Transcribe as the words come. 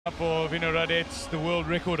For VYNOHRADETS, the world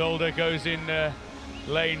record holder, goes in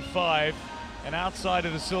lane 5, and outside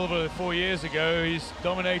of the silver 4 years ago, he's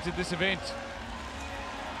dominated this event.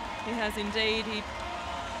 He has indeed. He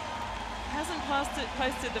hasn't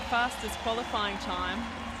posted the fastest qualifying time,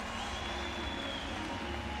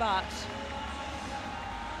 but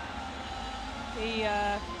he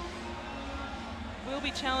will be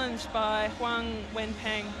challenged by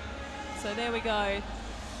Wenpan. So there we go.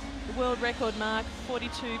 The world record mark,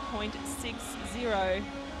 42.60.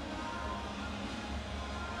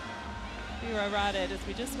 VYNOHRADETS, as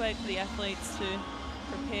we just wait for the athletes to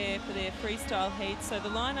prepare for their freestyle heat. So the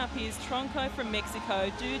lineup is TRONCO from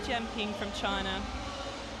Mexico, Jianping from China.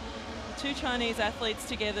 The two Chinese athletes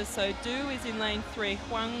together, so Du is in lane 3,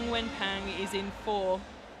 Wenpan is in 4,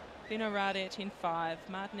 VYNOHRADETS in 5,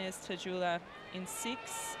 MARTINEZ TAJUELO in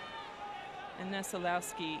 6, and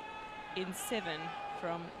NASILOWSKI in 7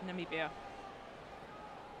 from Namibia.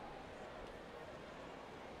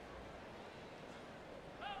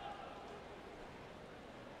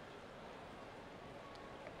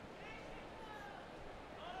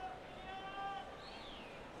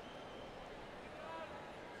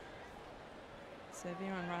 So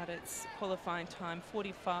VYNOHRADETS qualifying time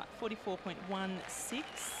 44.16.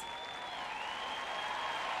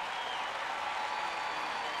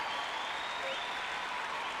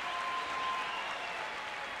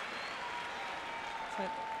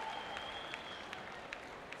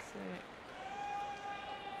 So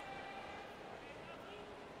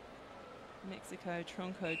Mexico,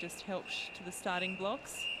 TRONCO just helped to the starting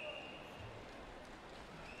blocks.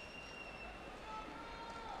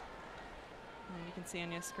 And you can see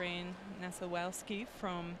on your screen NASILOWSKI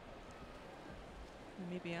from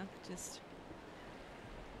Namibia just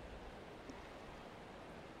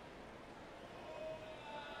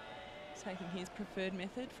taking his preferred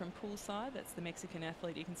method from poolside. That's the Mexican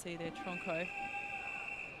athlete you can see there, TRONCO.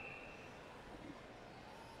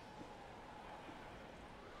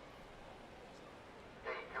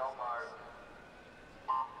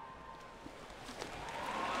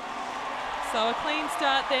 So a clean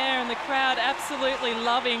start there, and the crowd absolutely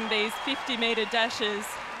loving these 50-metre dashes.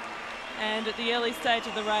 And at the early stage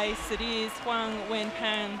of the race, it is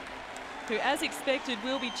Wenpan, who, as expected,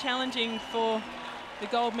 will be challenging for the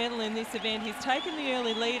gold medal in this event. He's taken the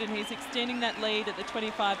early lead, and he's extending that lead at the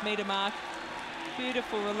 25-metre mark.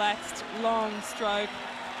 Beautiful, relaxed, long stroke.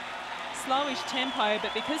 Slowish tempo,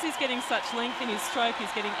 but because he's getting such length in his stroke,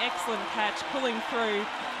 he's getting excellent catch, pulling through.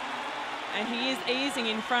 And he is easing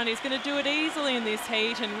in front. He's going to do it easily in this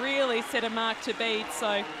heat and really set a mark to beat.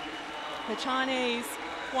 So the Chinese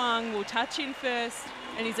HUANG will touch in first,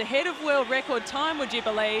 and he's ahead of world record time, would you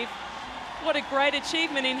believe? What a great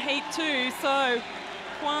achievement in heat 2. So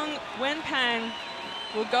Wenpan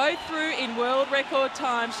will go through in world record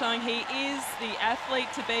time, showing he is the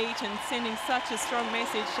athlete to beat and sending such a strong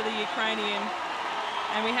message to the Ukrainian.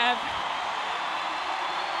 And we have,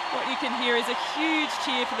 what you can hear is a huge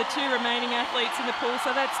cheer for the two remaining athletes in the pool.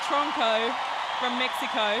 So that's TRONCO from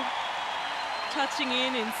Mexico, touching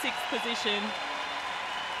in 6th position.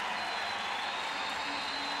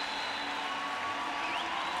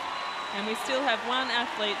 And we still have one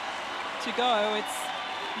athlete to go. It's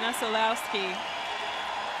NASILOWSKI,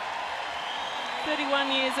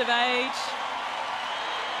 31 years of age.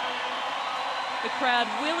 The crowd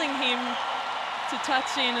willing him to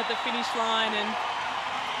touch in at the finish line, and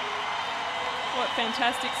what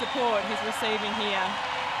fantastic support he's receiving here.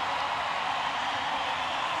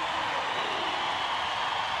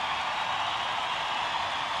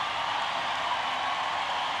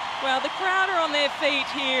 Well, the crowd are on their feet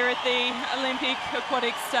here at the Olympic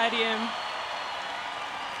Aquatic Stadium.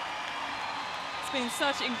 It's been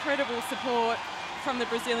such incredible support from the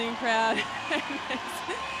Brazilian crowd.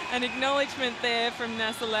 An acknowledgement there from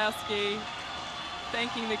NASILOWSKI,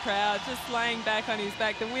 thanking the crowd, just laying back on his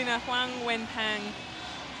back. The winner, Wenpan,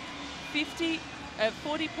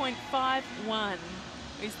 40.51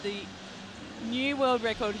 is the new world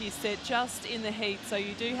record he set just in the heat. So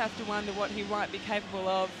you do have to wonder what he might be capable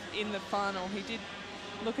of in the final. He did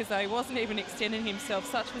look as though he wasn't even extending himself.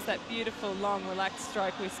 Such was that beautiful, long, relaxed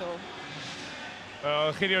stroke whistle.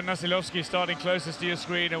 Gideon NASILOWSKI starting closest to your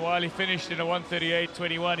screen, and while he finished in a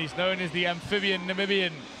 138.21, he's known as the amphibian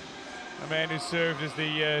Namibian, a man who served as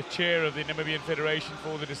the chair of the Namibian Federation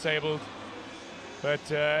for the Disabled. But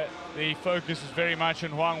the focus is very much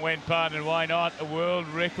on Wenpan, and why not a world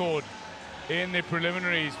record in the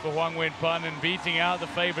preliminaries for Wenpan, and beating out the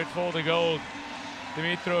favorite for the gold,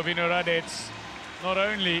 Dmytro VYNOHRADETS. Not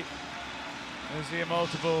only Is he a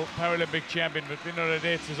multiple Paralympic champion? But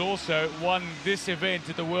VYNOHRADETS has also won this event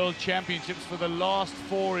at the World Championships for the last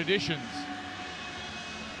 4 editions.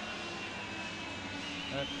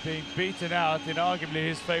 Being beaten out in arguably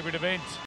his favorite event.